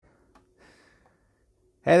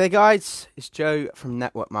Hey there, guys. It's Joe from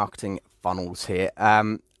Network Marketing Funnels here.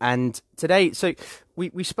 And today, so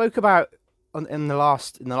we spoke about in the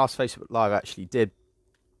last Facebook Live I actually did,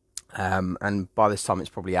 and by this time it's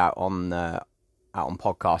probably out on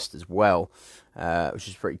podcast as well, which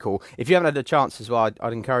is pretty cool. If you haven't had a chance as well,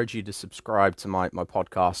 I'd encourage you to subscribe to my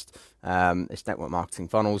podcast. It's Network Marketing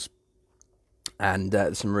Funnels, and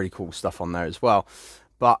there's some really cool stuff on there as well.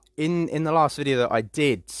 But in the last video that I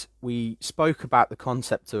did, we spoke about the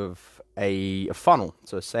concept of a funnel,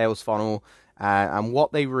 so a sales funnel, and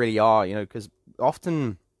what they really are, because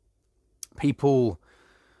often people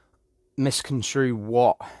misconstrue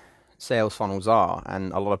what sales funnels are,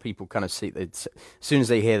 and a lot of people kind of see that as soon as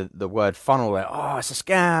they hear the word funnel, they're, oh, it's a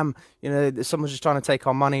scam, someone's just trying to take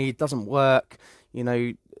our money, it doesn't work,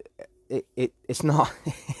 it's not.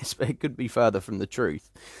 It could be further from the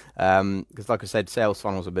truth, because, like I said, sales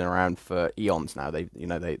funnels have been around for eons now. They've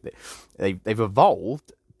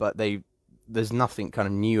evolved, but there's nothing kind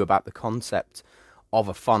of new about the concept of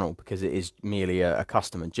a funnel, because it is merely a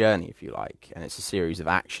customer journey, if you like, and it's a series of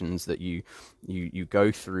actions that you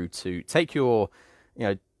go through to take your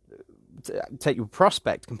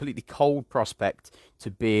prospect, completely cold prospect,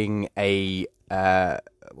 to being a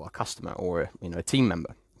customer or a team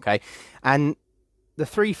member. Okay, and the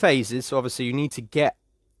three phases. So obviously you need to get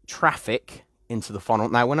traffic into the funnel.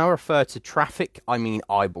 Now, when I refer to traffic, I mean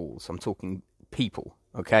eyeballs. I'm talking people.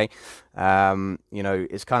 Okay,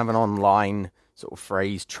 it's kind of an online sort of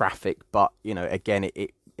phrase, traffic, but again,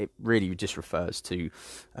 it really just refers to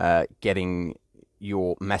getting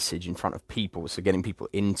your message in front of people. So getting people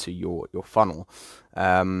into your funnel.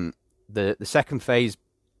 The second phase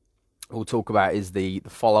we'll talk about is the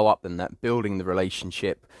follow-up, and that building the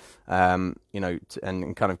relationship, and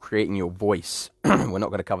kind of creating your voice. We're not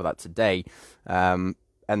going to cover that today. And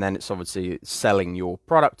then it's obviously selling your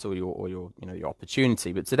product or your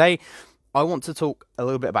opportunity. But today I want to talk a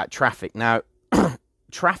little bit about traffic. Now,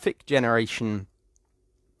 traffic generation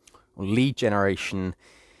or lead generation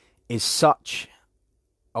is such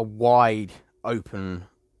a wide open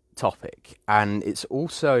topic, and it's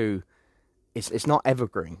also it's not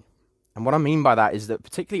evergreen. And what I mean by that is that,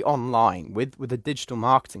 particularly online, with the digital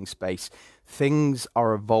marketing space, things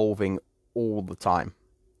are evolving all the time.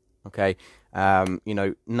 Okay,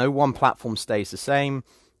 no one platform stays the same,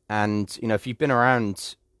 and if you've been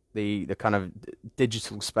around the kind of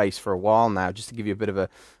digital space for a while now, just to give you a bit of an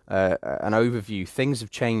overview, things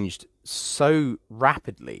have changed so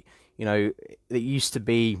rapidly. It used to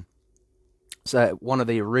be, so one of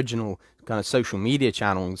the original kind of social media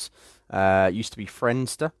channels used to be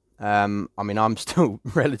Friendster. I'm still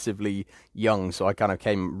relatively young, so I kind of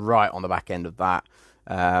came right on the back end of that.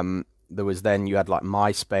 You had like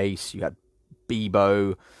MySpace, you had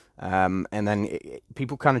Bebo, and then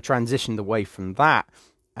people kind of transitioned away from that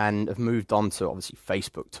and have moved on to obviously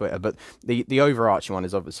Facebook, Twitter. But the overarching one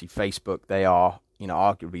is obviously Facebook. They are,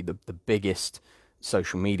 arguably the biggest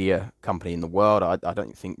social media company in the world. I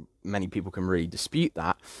don't think many people can really dispute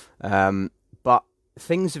that. But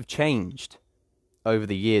things have changed over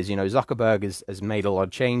the years. Zuckerberg has made a lot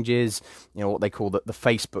of changes, what they call the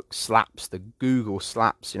Facebook slaps, the Google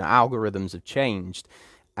slaps, algorithms have changed.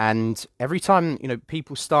 And every time,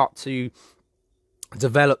 people start to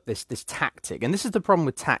develop this tactic, and this is the problem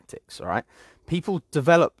with tactics, all right? People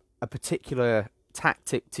develop a particular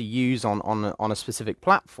tactic to use on a specific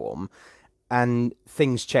platform, and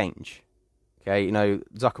things change. Okay,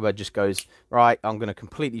 Zuckerberg just goes, right, I'm going to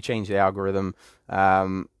completely change the algorithm,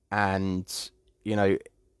 and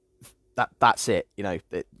that's it.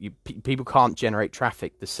 People can't generate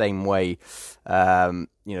traffic the same way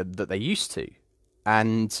that they used to,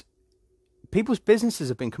 and people's businesses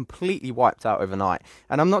have been completely wiped out overnight.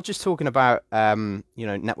 And I'm not just talking about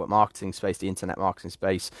network marketing space, the internet marketing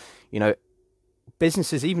space.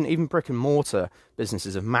 Businesses, even brick and mortar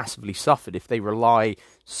businesses, have massively suffered if they rely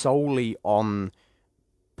solely on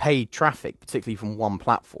paid traffic, particularly from one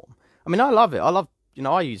platform. I love it.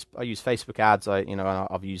 I use Facebook ads.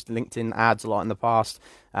 I've used LinkedIn ads a lot in the past,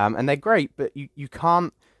 and they're great. But you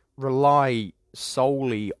can't rely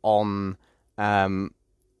solely on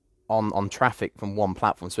traffic from one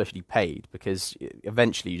platform, especially paid, because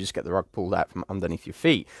eventually you just get the rug pulled out from underneath your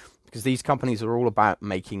feet. Because these companies are all about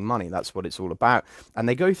making money. That's what it's all about, and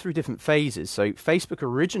they go through different phases. So Facebook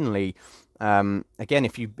originally, again,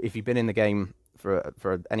 if you've been in the game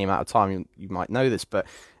for any amount of time, you might know this, but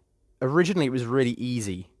originally, it was really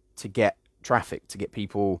easy to get traffic, to get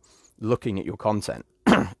people looking at your content,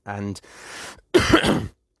 and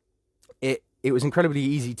it was incredibly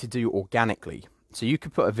easy to do organically. So you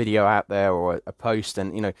could put a video out there or a post,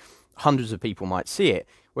 and hundreds of people might see it.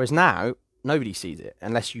 Whereas now, nobody sees it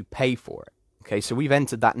unless you pay for it. Okay, so we've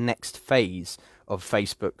entered that next phase of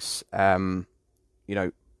Facebook's, you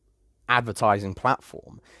know, advertising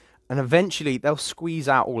platform, and eventually they'll squeeze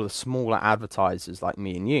out all the smaller advertisers like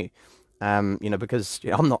me and you, you know, because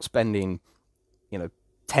I'm not spending, you know,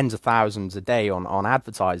 tens of thousands a day on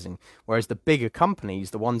advertising, whereas the bigger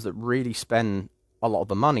companies, the ones that really spend a lot of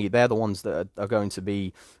the money, they're the ones that are going to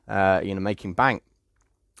be, you know, making bank.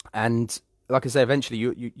 And like I say, eventually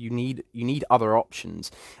you need other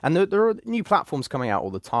options, and there are new platforms coming out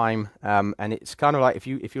all the time. And it's kind of like if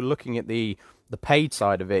you're looking at the paid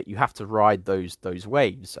side of it, you have to ride those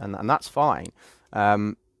waves, and that's fine.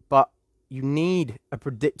 But you need a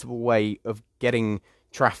predictable way of getting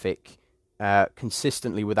traffic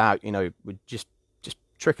consistently without, you know, with just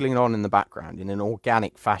trickling it on in the background in an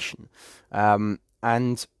organic fashion.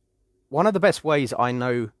 And one of the best ways I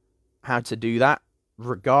know how to do that,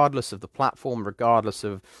 regardless of the platform, regardless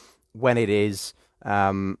of when it is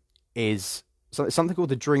something called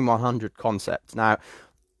the Dream 100 concept. Now,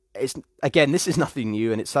 this is nothing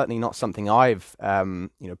new, and it's certainly not something I've you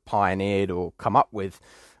know, pioneered or come up with.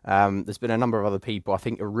 There's been a number of other people. I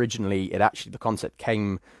think originally the concept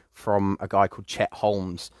came from a guy called Chet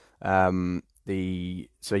Holmes. So he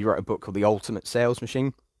wrote a book called The Ultimate Sales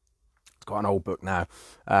Machine. It's quite an old book now.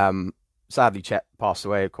 Sadly, Chet passed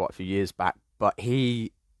away quite a few years back, but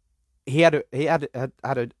he had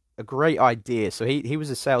a great idea. So he was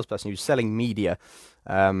a salesperson. He was selling media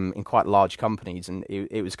in quite large companies, and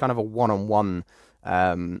it was kind of a one-on-one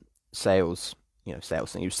sales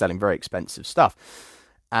thing. He was selling very expensive stuff,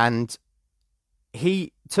 and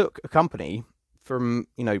he took a company from,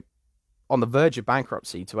 you know, on the verge of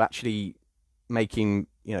bankruptcy to actually making,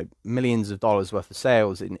 you know, millions of dollars worth of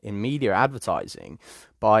sales in media advertising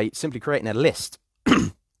by simply creating a list,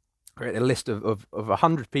 creating a list of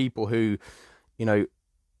 100 people who, you know,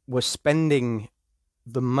 were spending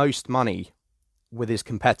the most money with his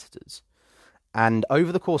competitors. And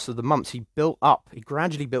over the course of the months, he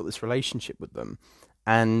gradually built this relationship with them.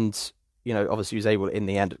 And, you know, obviously he was able, in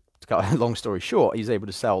the end, to cut a long story short, he was able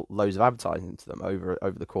to sell loads of advertising to them over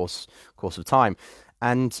the course of time.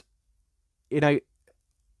 And, you know,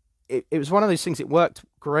 it was one of those things. It worked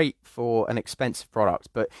great for an expensive product,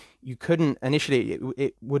 but you couldn't initially.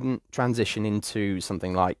 It wouldn't transition into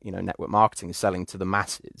something like, you know, network marketing, selling to the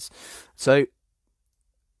masses. So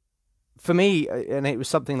for me, and it was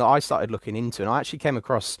something that I started looking into, and I actually came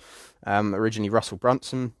across originally Russell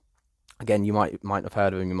Brunson. Again, you might have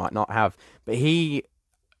heard of him, you might not have, but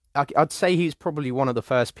I'd say he's probably one of the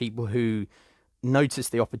first people who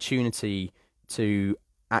noticed the opportunity to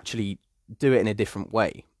actually do it in a different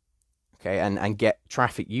way, okay, and get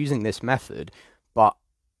traffic using this method, but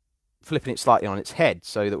flipping it slightly on its head,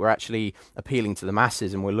 so that we're actually appealing to the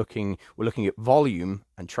masses, and we're looking at volume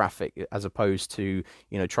and traffic as opposed to,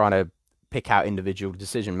 you know, trying to pick out individual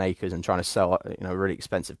decision makers and trying to sell, you know, a really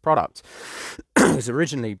expensive product. Because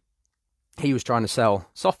originally he was trying to sell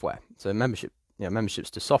software, so memberships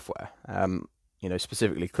to software, you know,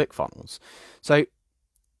 specifically ClickFunnels. So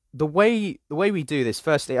the way we do this,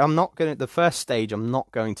 firstly, the first stage I'm not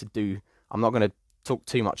going to talk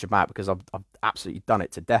too much about, because I've absolutely done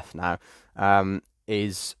it to death now,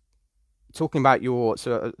 is talking about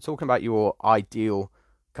your ideal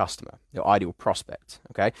customer, your ideal prospect.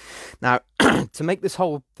 Okay, now to make this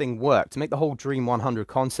whole thing work, to make the whole Dream 100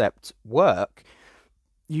 concept work,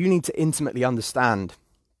 you need to intimately understand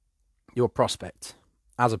your prospect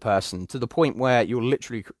as a person, to the point where you're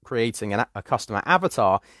literally creating a customer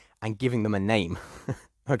avatar and giving them a name.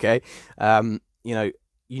 Okay, you know,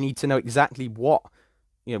 you need to know exactly what,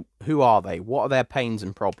 you know, who are they? What are their pains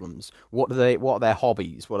and problems? What are their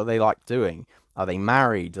hobbies? What do they like doing? Are they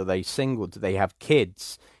married? Are they single? Do they have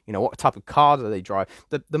kids? You know, what type of car do they drive?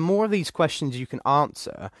 The more of these questions you can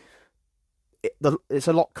answer, it's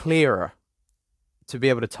a lot clearer to be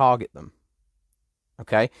able to target them.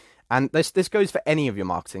 Okay, and this goes for any of your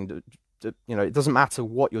marketing. You know, it doesn't matter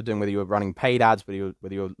what you're doing, whether you're running paid ads, whether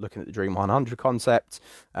you're looking at the Dream 100 concept.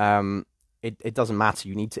 It doesn't matter.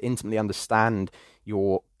 You need to intimately understand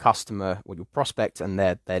your customer or your prospect and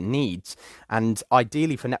their needs. And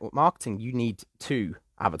ideally for network marketing, you need two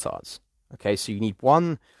avatars. Okay, so you need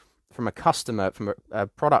one from a customer, from a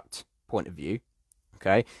product point of view,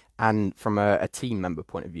 okay, and from a team member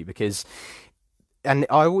point of view, and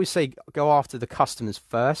I always say go after the customers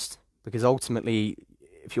first, because ultimately,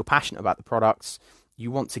 if you're passionate about the products,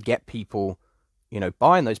 you want to get people, you know,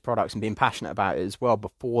 buying those products and being passionate about it as well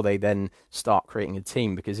before they then start creating a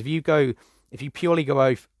team. Because if you purely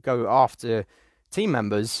go after team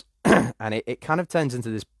members, and it kind of turns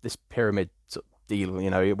into this pyramid deal,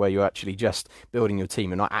 where you're actually just building your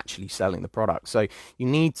team and not actually selling the product. So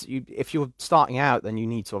if you're starting out, then you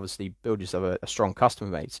need to obviously build yourself a strong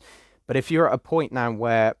customer base. But if you're at a point now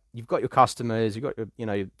where you've got your customers, you've got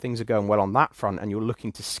things are going well on that front, and you're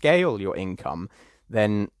looking to scale your income,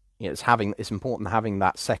 then it's important having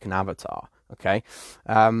that second avatar. Okay,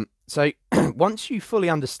 so once you fully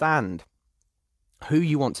understand who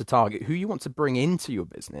you want to target, who you want to bring into your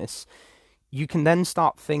business, you can then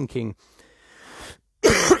start thinking.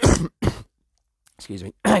 Excuse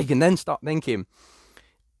me. You can then start thinking,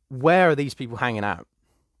 where are these people hanging out?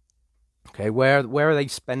 Okay, where are they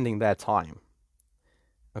spending their time?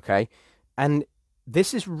 Okay, and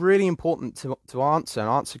this is really important to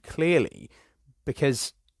answer clearly,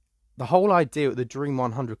 because the whole idea of the Dream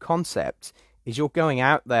 100 concept is you're going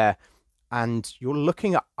out there and you're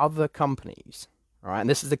looking at other companies, all right? And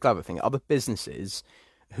this is the clever thing, other businesses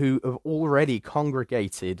who have already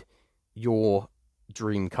congregated your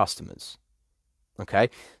dream customers. Okay,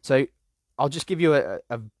 so I'll just give you a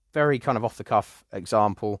very kind of off-the-cuff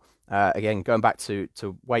example. Again, going back to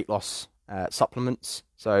weight loss supplements.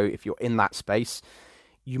 So if you're in that space,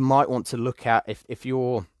 you might want to look at if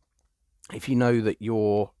you know that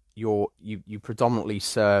you predominantly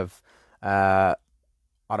serve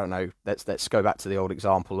I don't know, let's go back to the old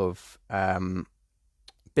example of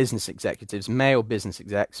business executives, male business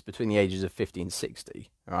execs between the ages of 50 and 60,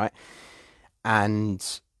 all right?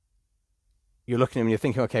 And you're looking at them and you're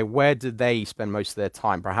thinking, okay, where do they spend most of their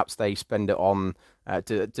time? Perhaps they spend it on, are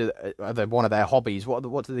they one of their hobbies? What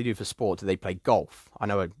do they do for sport? Do they play golf? I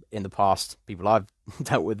know in the past, people I've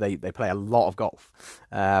dealt with, they play a lot of golf.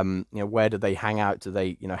 Where do they hang out? Do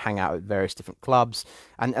they, hang out at various different clubs?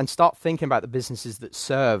 And start thinking about the businesses that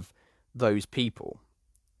serve those people.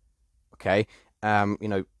 Okay,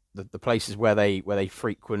 the places where they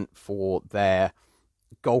frequent for their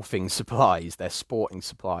golfing supplies, their sporting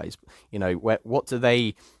supplies. What are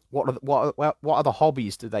the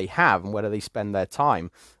hobbies do they have, and where do they spend their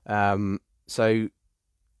time? So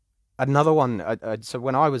another one. So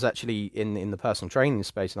when I was actually in the personal training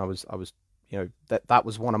space, and I was that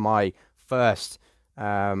was one of my first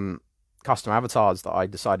customer avatars that I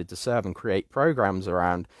decided to serve and create programs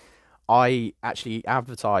around. I actually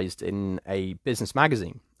advertised in a business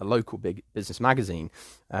magazine, a local big business magazine,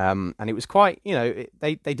 and it was quite,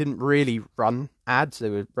 they didn't really run ads; they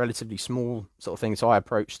were relatively small sort of things. So I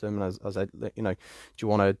approached them and I said, do you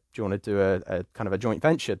want to do a kind of a joint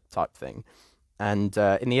venture type thing? And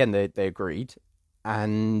in the end, they agreed.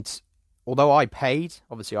 And although I paid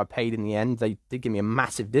in the end, they did give me a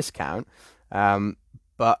massive discount,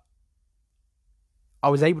 but I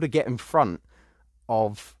was able to get in front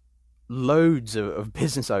of loads of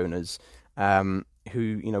business owners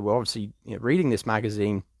who were obviously reading this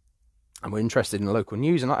magazine and were interested in the local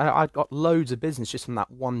news, and I got loads of business just from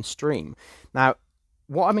that one stream. Now,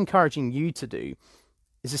 what I'm encouraging you to do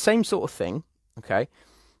is the same sort of thing. Okay,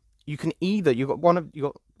 you've got one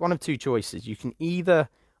of two choices. You can either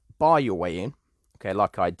buy your way in, okay,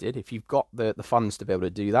 like I did, if you've got the funds to be able to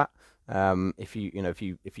do that. If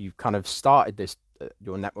you kind of started this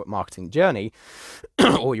your network marketing journey,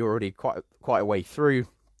 or you're already quite a way through,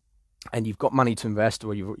 and you've got money to invest,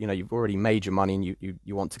 or you've already made your money and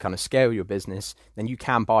you want to kind of scale your business, then you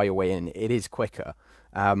can buy your way in. It is quicker.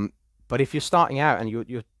 But if you're starting out and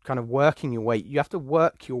you're kind of working your way, you have to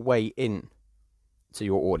work your way in to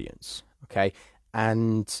your audience. Okay,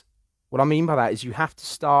 and what I mean by that is you have to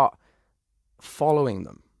start following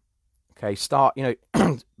them. Okay, start,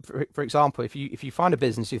 for example, if you find a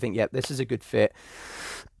business you think, yeah, this is a good fit,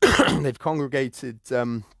 they've congregated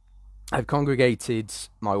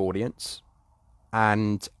my audience,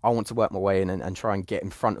 and I want to work my way in and try and get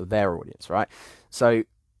in front of their audience, right? So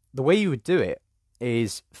the way you would do it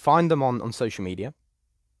is find them on social media,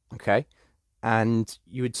 okay? And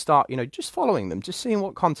you would start, just following them, just seeing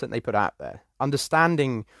what content they put out there,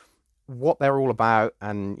 understanding what they're all about,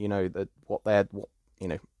 and what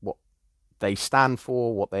they stand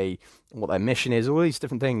for, what their mission is, all these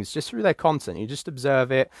different things, just through their content. You just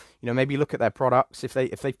observe it, maybe look at their products. If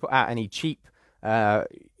they've put out any cheap, kind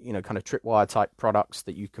of tripwire type products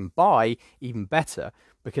that you can buy, even better,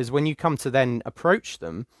 because when you come to then approach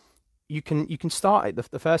them, you can start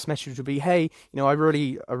it. The first message will be, hey, I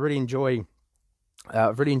really enjoy.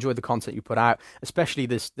 I've really enjoyed the content you put out, especially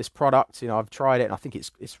this product. I've tried it and I think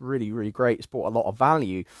it's really, really great. It's brought a lot of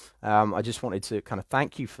value. I just wanted to kind of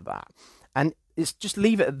thank you for that. And it's just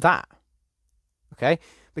leave it at that, okay?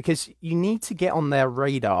 Because you need to get on their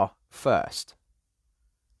radar first,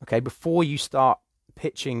 okay? Before you start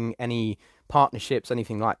pitching any partnerships,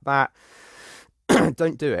 anything like that,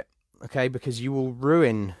 don't do it, okay? Because you will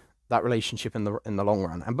ruin that relationship in the long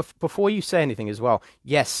run. And before you say anything as well,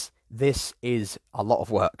 yes, this is a lot of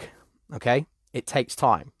work. Okay, it takes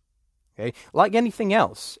time. Okay, like anything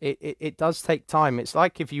else, it does take time. It's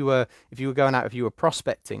like if you were going out, if you were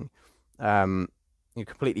prospecting, you're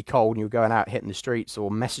completely cold and you're going out hitting the streets or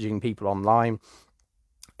messaging people online.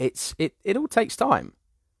 It all takes time.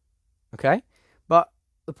 Okay, but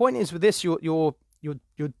the point is with this, you're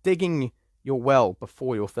digging your well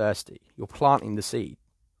before you're thirsty. You're planting the seed.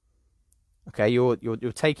 Okay, you're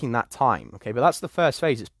taking that time. Okay, but that's the first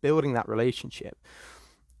phase. It's building that relationship.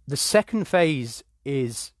 The second phase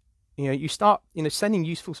is, you start, sending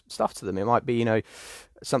useful stuff to them. It might be,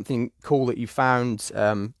 something cool that you found,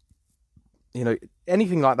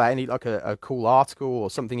 anything like that. Any like a cool article or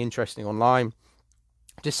something interesting online.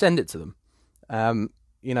 Just send it to them.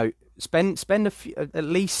 Spend at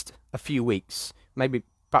least a few weeks, maybe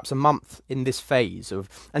perhaps a month in this phase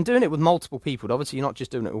and doing it with multiple people. Obviously, you're not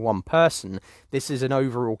just doing it with one person. This is an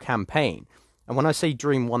overall campaign. And when I say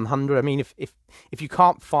Dream 100, I mean if you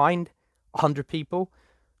can't find 100 people,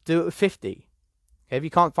 do it with 50. Okay, if you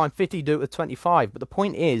can't find 50, do it with 25. But the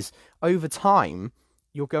point is, over time,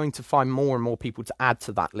 you're going to find more and more people to add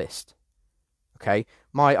to that list. Okay,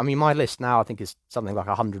 my list now I think is something like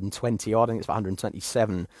 120 odd. I think it's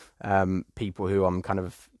 127 people who I'm kind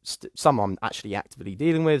of some I'm actually actively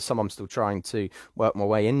dealing with, some I'm still trying to work my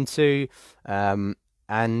way into, and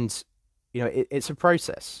it's a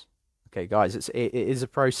process. Okay, guys, it is a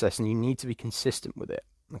process, and you need to be consistent with it.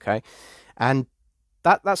 Okay, and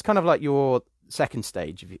that's kind of like your second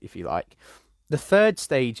stage, if you like. The third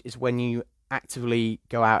stage is when you actively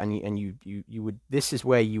go out and you would. This is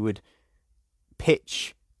where you would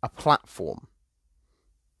pitch a platform.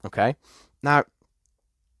 Okay, now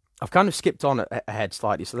I've kind of skipped on ahead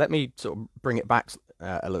slightly, so let me sort of bring it back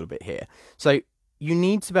a little bit here. So you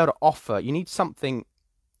need to be able to offer. You need to be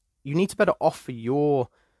able to offer your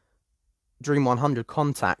Dream 100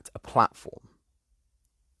 contact a platform.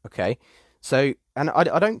 Okay, so and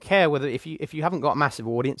I don't care whether if you haven't got a massive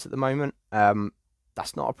audience at the moment,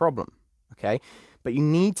 that's not a problem. Okay, but you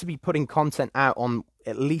need to be putting content out on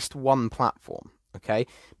at least one platform. Okay,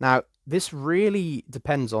 now this really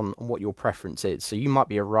depends on what your preference is. So you might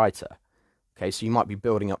be a writer. Okay, so you might be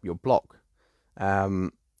building up your blog.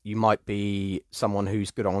 You might be someone who's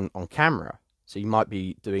good on camera. So you might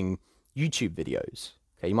be doing YouTube videos.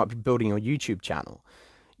 Okay, you might be building your YouTube channel.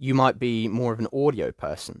 You might be more of an audio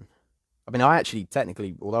person. I mean, I actually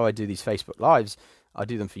technically, although I do these Facebook Lives, I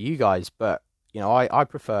do them for you guys, but I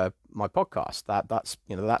prefer my podcast.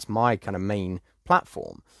 That's my kind of main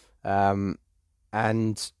platform. And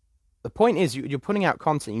the point is, you're putting out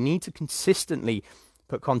content. You need to consistently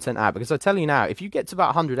put content out, because I tell you now, if you get to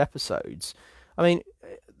about 100 episodes, I mean,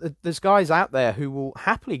 there's guys out there who will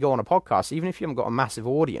happily go on a podcast, even if you haven't got a massive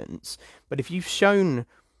audience. But if you've shown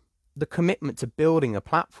the commitment to building a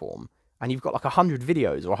platform, and you've got like 100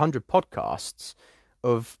 videos or 100 podcasts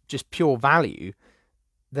of just pure value,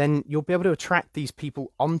 then you'll be able to attract these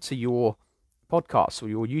people onto your podcast or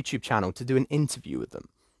your YouTube channel to do an interview with them.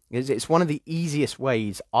 It's one of the easiest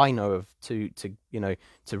ways I know of to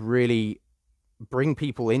really bring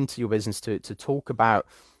people into your business to talk about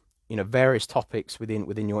various topics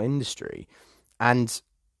within your industry. And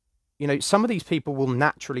some of these people will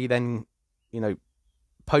naturally then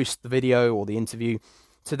post the video or the interview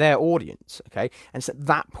to their audience. Okay, and so at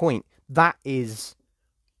that point, that's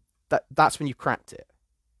when you cracked it.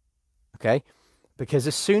 Okay, because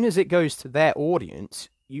as soon as it goes to their audience,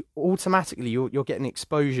 you automatically you're getting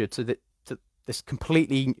exposure to this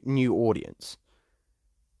completely new audience.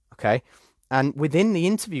 Okay, and within the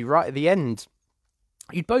interview, right at the end,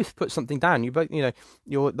 you'd both put something down. You both,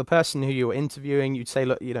 you're the person who you're interviewing. You'd say,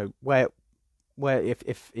 look, where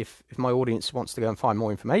if my audience wants to go and find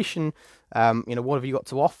more information, what have you got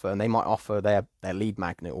to offer? And they might offer their lead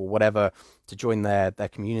magnet or whatever to join their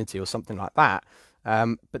community or something like that.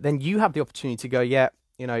 But then you have the opportunity to go,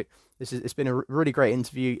 it's been a really great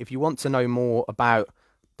interview. If you want to know more about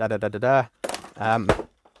da da da da da,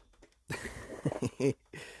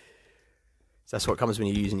 so that's what comes when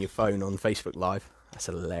you're using your phone on Facebook Live. That's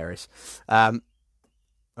hilarious. Where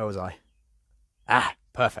was I?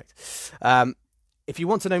 Perfect. If you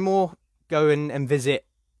want to know more, go and visit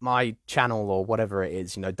my channel or whatever it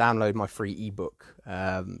is. Download my free ebook,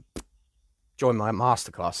 join my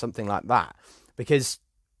masterclass, something like that. Because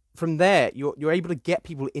from there, you're able to get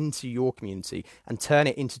people into your community and turn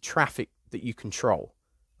it into traffic that you control.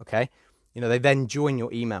 Okay, they then join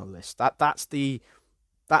your email list. That's the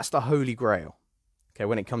holy grail. Okay,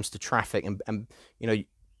 when it comes to traffic and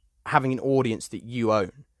having an audience that you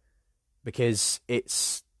own, because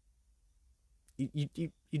it's you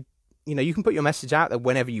you can put your message out there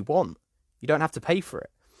whenever you want. You don't have to pay for it.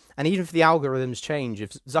 And even if the algorithms change,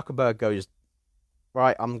 if Zuckerberg goes,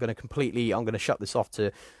 right, I'm going to shut this off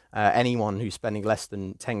to anyone who's spending less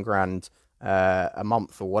than 10 grand a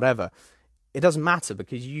month or whatever, it doesn't matter,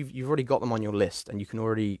 because you've already got them on your list, and you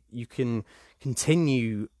can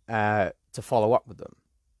continue to follow up with them.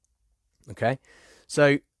 Okay,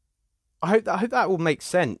 so I hope that will make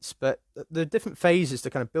sense. But the different phases to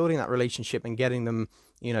kind of building that relationship and getting them,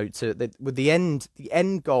 with the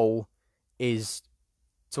end goal is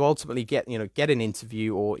to ultimately get an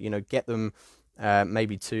interview, or get them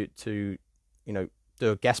maybe to do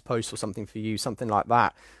a guest post or something for you, something like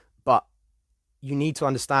that. But you need to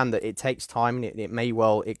understand that it takes time, and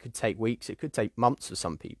it could take weeks, it could take months for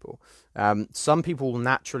some people. Some people will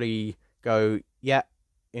naturally go, yeah,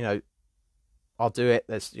 I'll do it.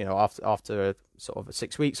 There's, after sort of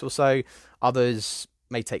 6 weeks or so. Others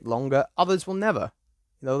may take longer. Others will never.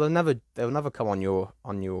 They'll never come on your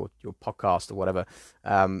podcast or whatever.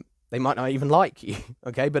 They might not even like you.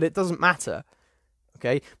 Okay, but it doesn't matter.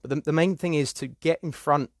 Okay, but the main thing is to get in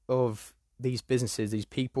front of these businesses, these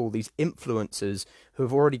people, these influencers who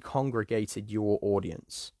have already congregated your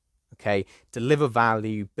audience. Okay, deliver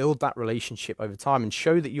value, build that relationship over time, and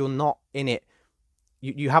show that you're not in it.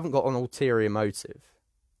 You haven't got an ulterior motive.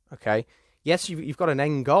 Okay, yes, you've got an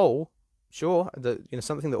end goal, sure,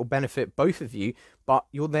 something that will benefit both of you, but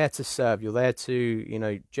you're there to serve. You're there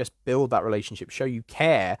to just build that relationship, show you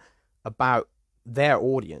care about their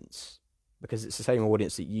audience, because it's the same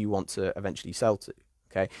audience that you want to eventually sell to.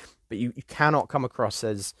 Okay, but you cannot come across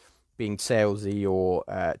as being salesy or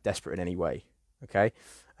desperate in any way. Okay,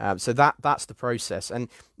 so that's the process, and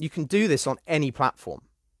you can do this on any platform.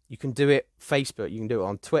 You can do it Facebook, you can do it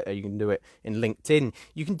on Twitter, you can do it in LinkedIn,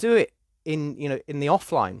 you can do it in the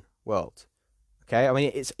offline world. Okay, I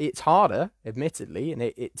mean it's harder, admittedly, and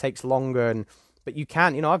it takes longer, but you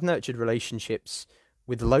can. I've nurtured relationships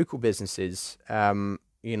with local businesses.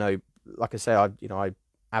 Like I say, I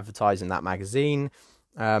advertise in that magazine.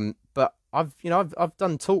 But I've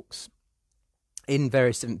done talks in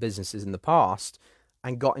various different businesses in the past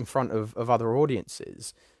and got in front of other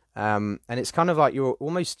audiences. And it's kind of like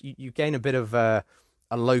you gain a bit of a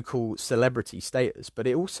local celebrity status, but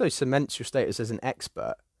it also cements your status as an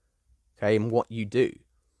expert, okay, in what you do.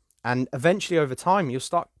 And eventually over time, you'll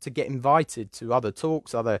start to get invited to other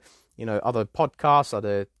talks, other podcasts,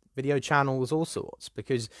 other video channels, all sorts,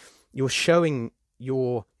 because you're showcasing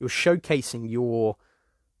your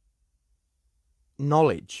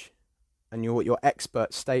knowledge and your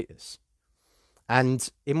expert status. And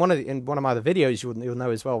in one of my other videos, you'll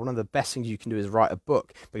know as well, one of the best things you can do is write a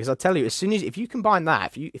book, because I tell you, if you combine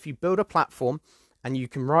that, if you build a platform and you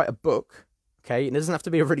can write a book, okay, it doesn't have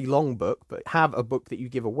to be a really long book, but have a book that you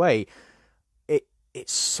give away,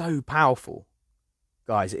 it's so powerful,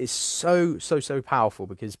 guys. It is so powerful,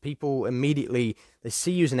 because people immediately, they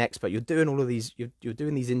see you as an expert. You're doing all of these, you're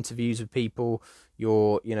doing these interviews with people.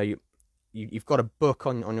 You've got a book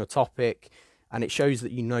on your topic, and it shows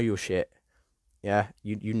that you know your shit. Yeah,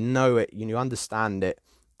 you know it, you understand it,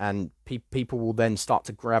 and people will then start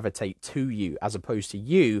to gravitate to you, as opposed to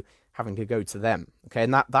you having to go to them. Okay,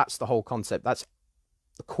 and that's the whole concept. That's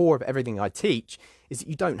the core of everything I teach, is that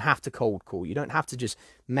you don't have to cold call. You don't have to just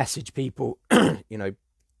message people,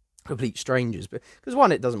 complete strangers, but because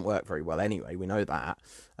one, it doesn't work very well anyway. We know that,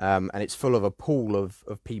 and it's full of a pool of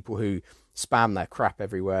people who spam their crap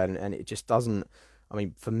everywhere, and it just doesn't. I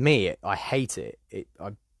mean, for me, I hate it.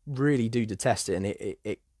 I really do detest it, and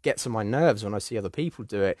it gets on my nerves when I see other people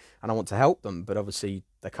do it, and I want to help them, but obviously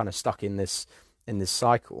they're kind of stuck in this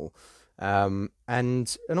cycle.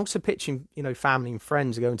 And also pitching, family and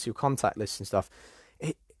friends, going to your contact list and stuff.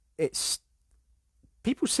 It's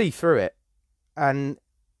people see through it, and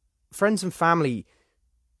friends and family,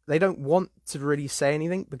 they don't want to really say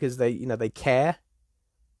anything because they care,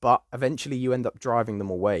 but eventually you end up driving them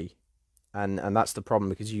away, and that's the problem,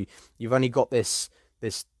 because you've only got this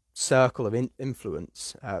circle of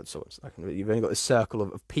influence, you've only got this circle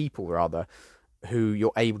of people rather, who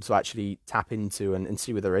you're able to actually tap into and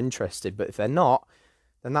see whether they're interested. But if they're not,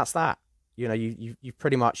 then that's that. You've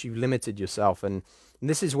pretty much, you've limited yourself, and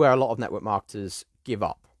this is where a lot of network marketers give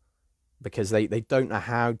up, because they don't know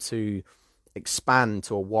how to expand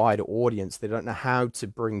to a wider audience. They don't know how to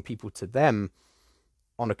bring people to them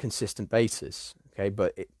on a consistent basis. Okay,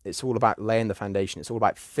 but it's all about laying the foundation. It's all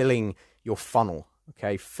about filling your funnel.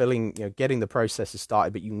 Okay, getting the processes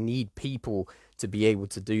started, but you need people to be able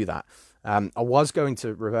to do that. I was going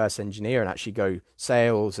to reverse engineer and actually go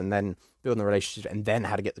sales and then building the relationship and then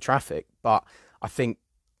how to get the traffic. But I think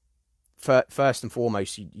first and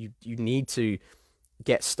foremost, you need to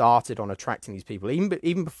get started on attracting these people,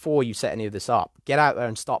 even before you set any of this up. Get out there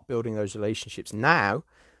and start building those relationships now,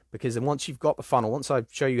 because then once you've got the funnel, once I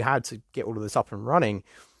show you how to get all of this up and running,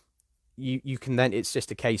 you can then, it's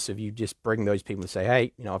just a case of you just bring those people and say,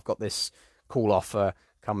 hey, I've got this cool offer,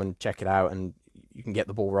 come and check it out, and you can get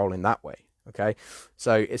the ball rolling that way. Okay,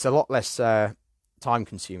 so it's a lot less time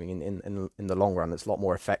consuming in the long run. It's a lot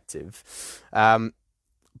more effective.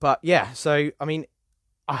 But yeah, so I mean,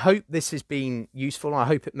 I hope this has been useful. I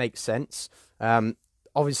hope it makes sense.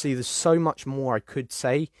 Obviously, there's so much more I could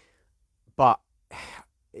say, but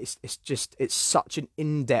it's such an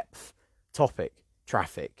in-depth topic,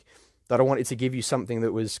 traffic, that I wanted to give you something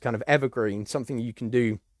that was kind of evergreen, something you can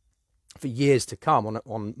do for years to come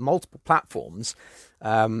on multiple platforms,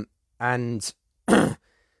 and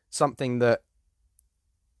something that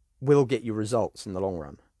will get you results in the long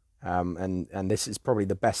run. And this is probably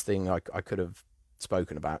the best thing I could have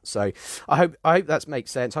spoken about. So I hope that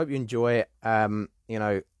makes sense. I hope you enjoy it.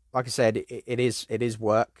 Like I said, it is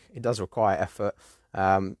work. It does require effort.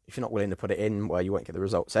 If you're not willing to put it in, well, you won't get the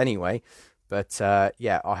results anyway. But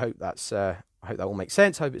yeah, I hope I hope that all makes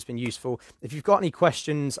sense. I hope it's been useful. If you've got any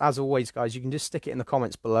questions, as always, guys, you can just stick it in the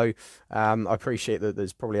comments below. I appreciate that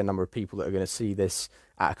there's probably a number of people that are going to see this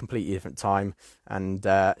at a completely different time and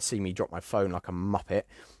see me drop my phone like a muppet.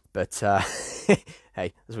 But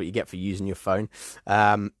hey, that's what you get for using your phone.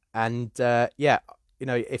 Yeah,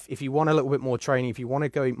 if you want a little bit more training, if you want to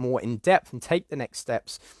go more in depth and take the next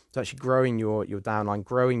steps to actually growing your downline,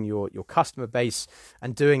 growing your customer base,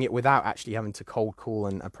 and doing it without actually having to cold call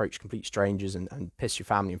and approach complete strangers and piss your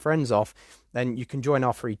family and friends off, then you can join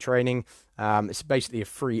our free training. It's basically a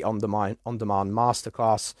free on-demand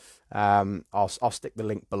masterclass. I'll stick the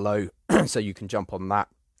link below so you can jump on that.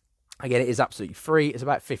 Again, it is absolutely free. It's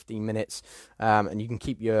about 15 minutes, and you can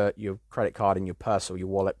keep your credit card in your purse or your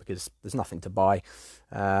wallet because there's nothing to buy.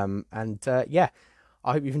 Yeah,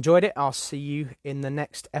 I hope you've enjoyed it. I'll see you in the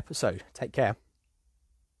next episode. Take care.